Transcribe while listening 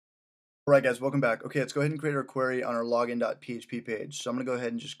Alright guys, welcome back. Okay, let's go ahead and create our query on our login.php page. So I'm going to go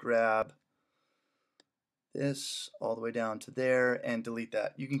ahead and just grab this all the way down to there and delete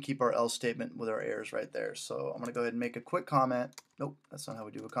that. You can keep our else statement with our errors right there. So I'm going to go ahead and make a quick comment. Nope, that's not how we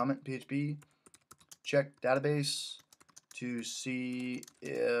do a comment. PHP, check database to see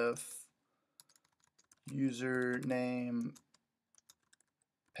if username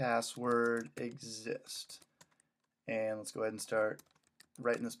password exist. And let's go ahead and start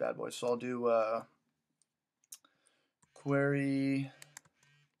writing this bad boy. So I'll do query.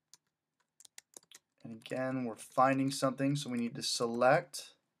 And again, we're finding something, so we need to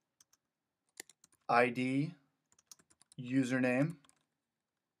select ID, username.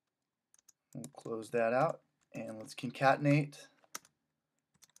 We'll close that out, and let's concatenate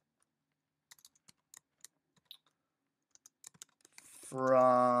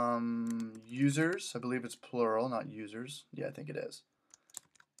from users. I believe it's plural, not users. Yeah, I think it is.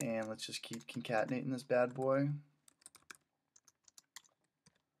 And let's just keep concatenating this bad boy.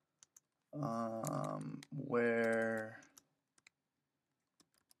 Where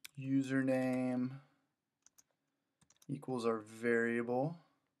username equals our variable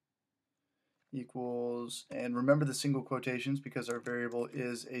equals, and remember the single quotations because our variable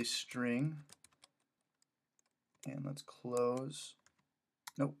is a string. And let's close.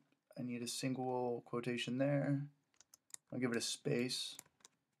 Nope, I need a single quotation there. I'll give it a space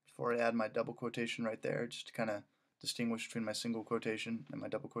before I add my double quotation right there, just to kind of distinguish between my single quotation and my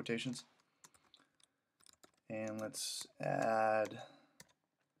double quotations. And let's add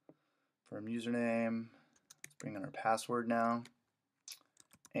from username, let's bring in our password now,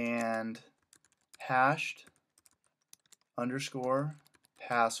 and hashed underscore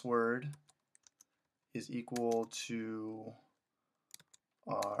password is equal to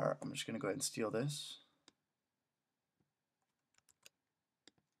our, I'm just going to go ahead and steal this.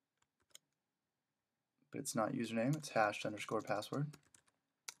 But it's not username, it's hashed underscore password.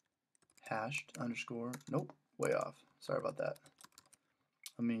 Hashed underscore, nope, way off. Sorry about that.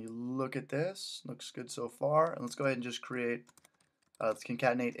 Let me look at this. Looks good so far. And let's go ahead and just create, let's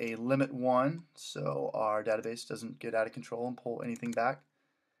concatenate a limit 1 so our database doesn't get out of control and pull anything back.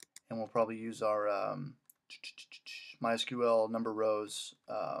 And we'll probably use our MySQL number rows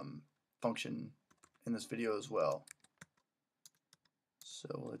function in this video as well.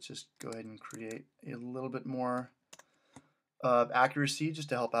 So let's just go ahead and create a little bit more of accuracy just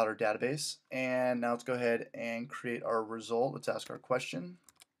to help out our database. And now let's go ahead and create our result. Let's ask our question.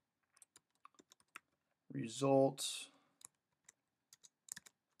 Result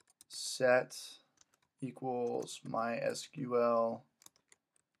set equals MySQL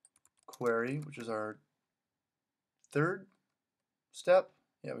query, which is our third step.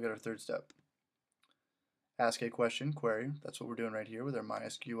 Yeah, we got our third step. Ask a question, query. That's what we're doing right here with our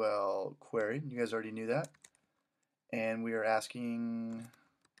MySQL query. You guys already knew that. And we are asking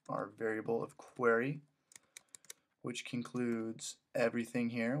our variable of query, which concludes everything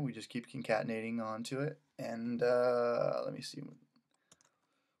here. We just keep concatenating onto it. And let me see.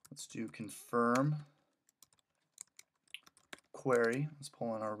 Let's do confirm query. Let's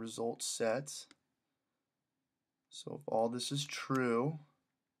pull in our result sets. So if all this is true,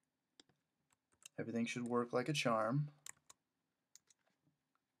 everything should work like a charm.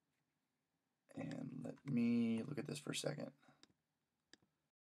 And let me look at this for a second.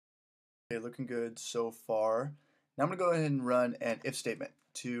 Okay, looking good so far. Now I'm going to go ahead and run an if statement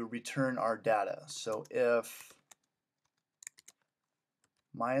to return our data. So if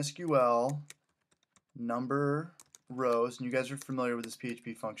MySQL number rows, and you guys are familiar with this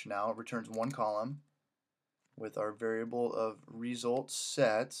PHP function now, it returns one column with our variable of result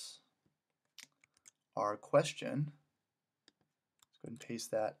sets, our question. Let's go ahead and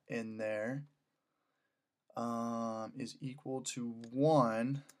paste that in there. Is equal to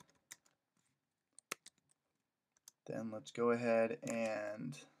 1. Then let's go ahead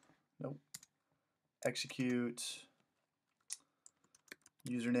and execute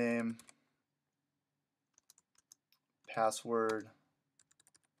username, password,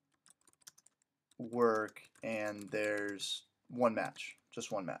 work, and there's one match,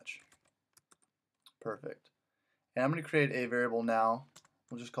 just one match. Perfect. And I'm going to create a variable now.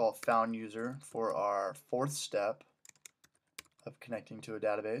 We'll just call it found user for our fourth step of connecting to a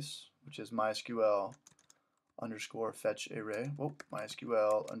database, which is MySQL underscore fetch array.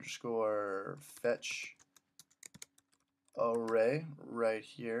 MySQL underscore fetch array right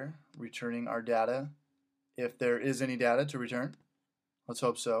here, returning our data. If there is any data to return, let's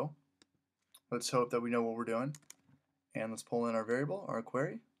hope so. Let's hope that we know what we're doing. And let's pull in our variable, our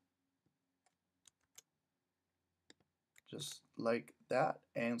query. just like that.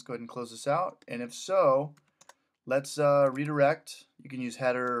 And let's go ahead and close this out. And if so, let's redirect. You can use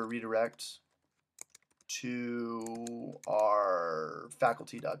header or redirect to our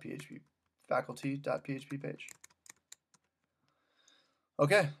faculty.php page.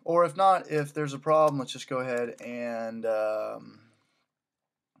 Okay, or if not, if there's a problem, let's just go ahead and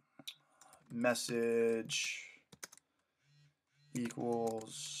message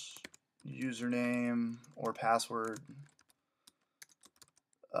equals username or password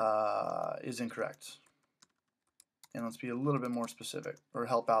is incorrect. And let's be a little bit more specific, or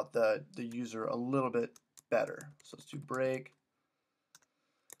help out the user a little bit better. So let's do break.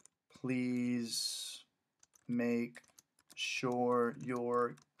 Please make sure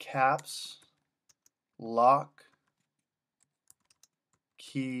your caps lock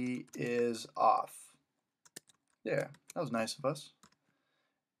key is off. There, that was nice of us.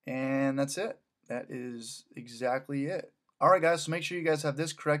 And that's it. That is exactly it. Alright guys, so make sure you guys have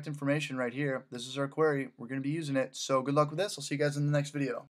this correct information right here. This is our query. We're going to be using it. So good luck with this. I'll see you guys in the next video.